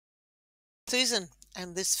Susan,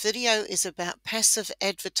 and this video is about passive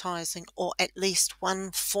advertising, or at least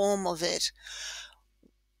one form of it,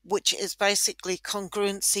 which is basically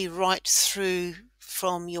congruency right through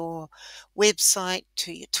from your website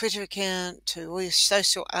to your Twitter account to all your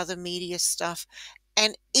social other media stuff,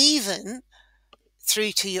 and even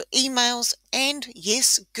through to your emails and,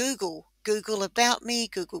 yes, Google About Me,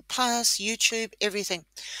 Google Plus, YouTube, everything.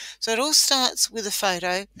 So it all starts with a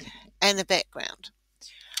photo and the background.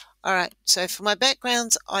 All right, so for my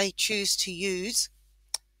backgrounds, I choose to use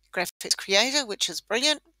Graphics Creator, which is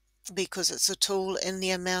brilliant because it's a tool in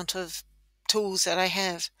the amount of tools that I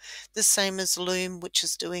have. The same as Loom, which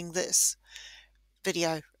is doing this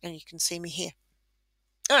video, and you can see me here.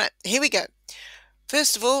 All right, here we go.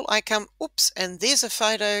 First of all, I come, oops, and there's a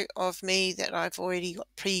photo of me that I've already got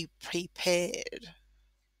prepared.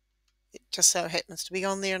 It just so happens to be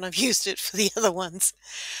on there, and I've used it for the other ones.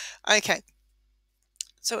 Okay,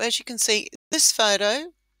 so as you can see, this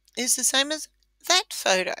photo is the same as that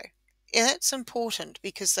photo. Yeah, that's important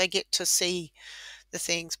because they get to see the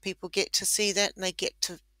things. People get to see that, and they get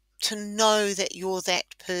to know that you're that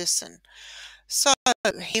person. So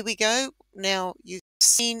here we go. Now you've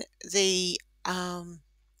seen the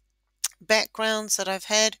backgrounds that I've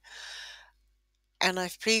had and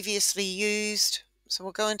I've previously used. So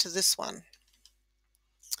we'll go into this one.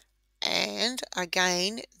 And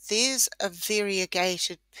again, there's a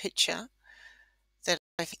variegated picture that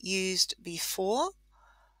I've used before.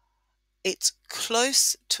 It's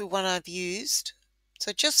close to what I've used.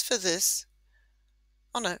 So just for this,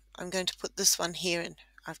 oh no, I'm going to put this one here in.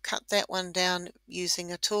 I've cut that one down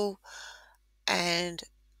using a tool, and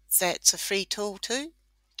that's a free tool too.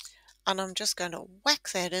 And I'm just going to whack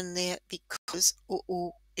that in there because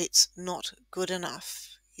it's not good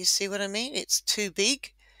enough. You see what I mean? It's too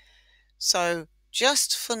big. So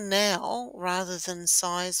just for now, rather than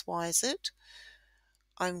size-wise it,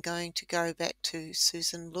 I'm going to go back to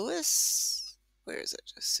Susan Lewis. Where is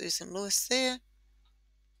it? Susan Lewis there.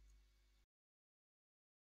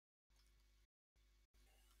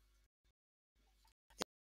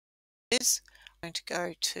 Is I'm going to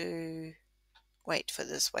go to wait for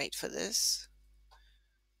this.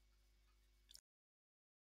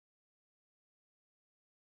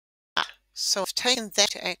 So I've taken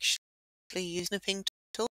that to actually use snipping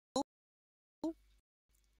tool.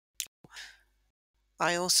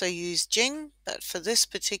 I also use Jing, but for this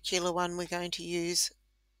particular one we're going to use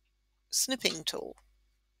snipping tool.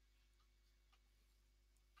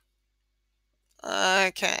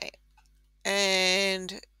 Okay,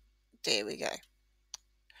 and there we go.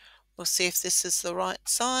 We'll see if this is the right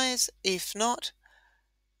size. If not,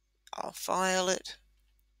 I'll file it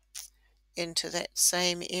into that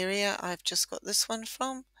same area I've just got this one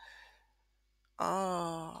from.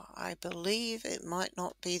 Oh, I believe it might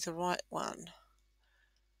not be the right one.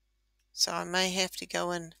 So I may have to go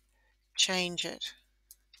and change it.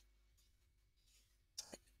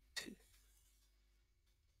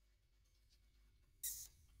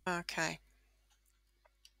 Okay.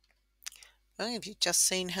 Well, have you just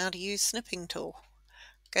seen how to use snipping tool?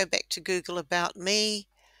 Go back to Google About Me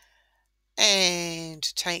and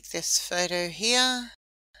take this photo here.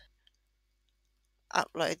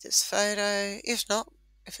 Upload this photo. If not,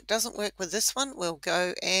 if it doesn't work with this one, we'll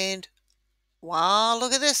go and wow,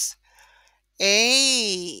 look at this.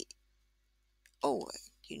 Hey. Oh,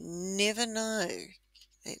 you never know.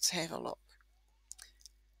 Let's have a look.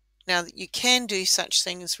 Now, you can do such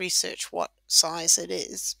things as research what size it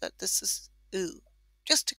is, but this is,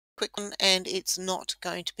 just a quick one, and it's not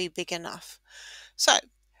going to be big enough. So,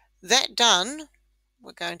 that done,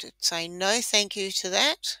 we're going to say no thank you to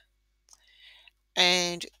that,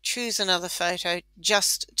 and choose another photo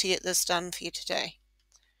just to get this done for you today.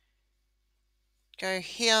 Go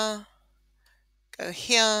here, go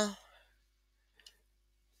here,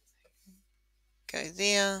 go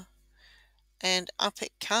there, and up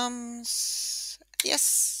it comes.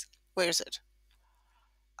 Yes, where is it?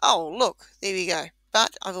 Oh, look, there we go.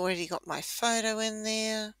 But I've already got my photo in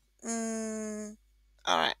there.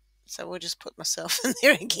 All right, so we'll just put myself in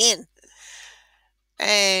there again.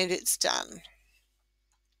 And it's done.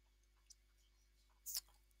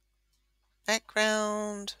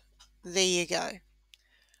 Background. There you go.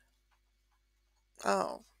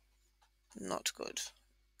 Oh, not good.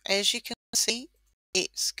 As you can see,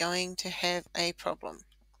 it's going to have a problem.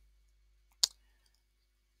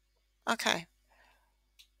 Okay.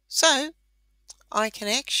 So I can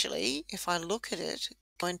actually, if I look at it,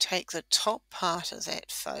 go and take the top part of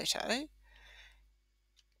that photo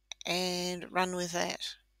and run with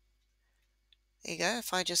that. There you go.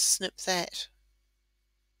 If I just snip that.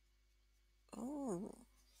 Ooh.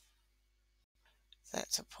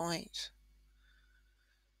 that's a point.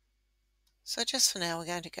 So just for now, we're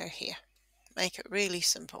going to go here. Make it really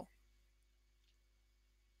simple.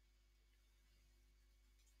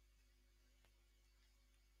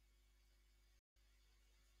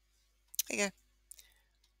 There you go.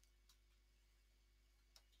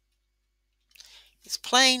 It's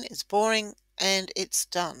plain, it's boring, and it's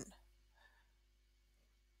done.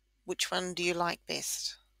 Which one do you like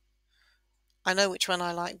best? I know which one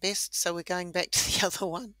I like best, so we're going back to the other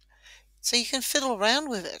one. So you can fiddle around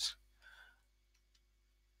with it.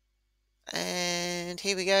 And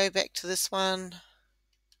here we go, back to this one.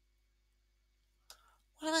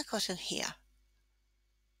 What have I got in here?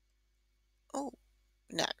 Oh,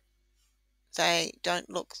 no. They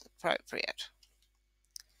don't look appropriate.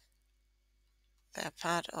 They're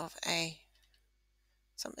part of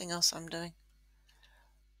something else I'm doing.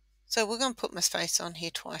 So we're going to put my face on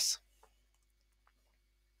here twice.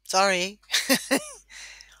 Sorry.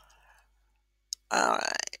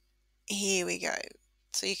 Alright, here we go.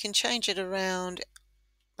 So you can change it around,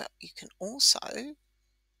 but you can also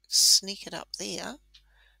sneak it up there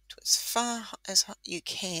to as far as you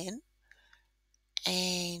can,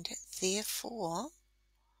 and therefore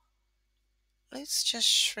let's just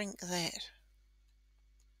shrink that.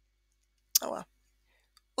 Oh well,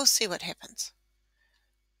 we'll see what happens.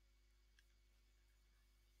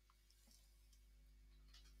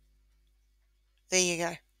 There you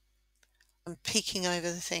go. I'm peeking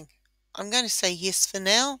over the thing. I'm going to say yes for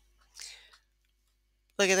now.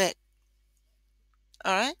 Look at that.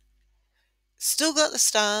 All right. Still got the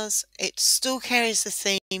stars. It still carries the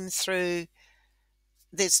theme through.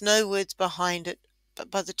 There's no words behind it.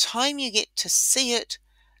 But by the time you get to see it,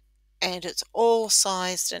 and it's all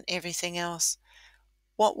sized and everything else,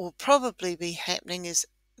 what will probably be happening is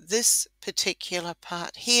this particular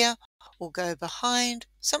part here will go behind,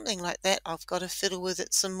 something like that. I've got to fiddle with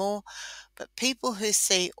it some more. But people who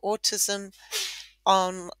see autistic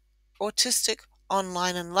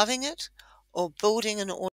online and loving it, or building an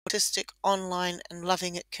autistic online and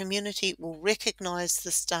loving it community, will recognize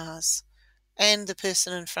the stars and the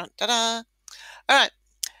person in front. Ta-da! All right.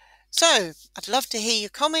 So I'd love to hear your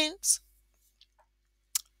comments.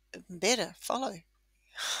 Better follow.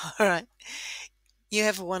 All right. You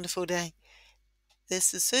have a wonderful day.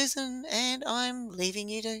 This is Susan, and I'm leaving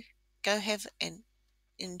you to go have an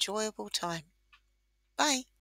enjoyable time. Bye.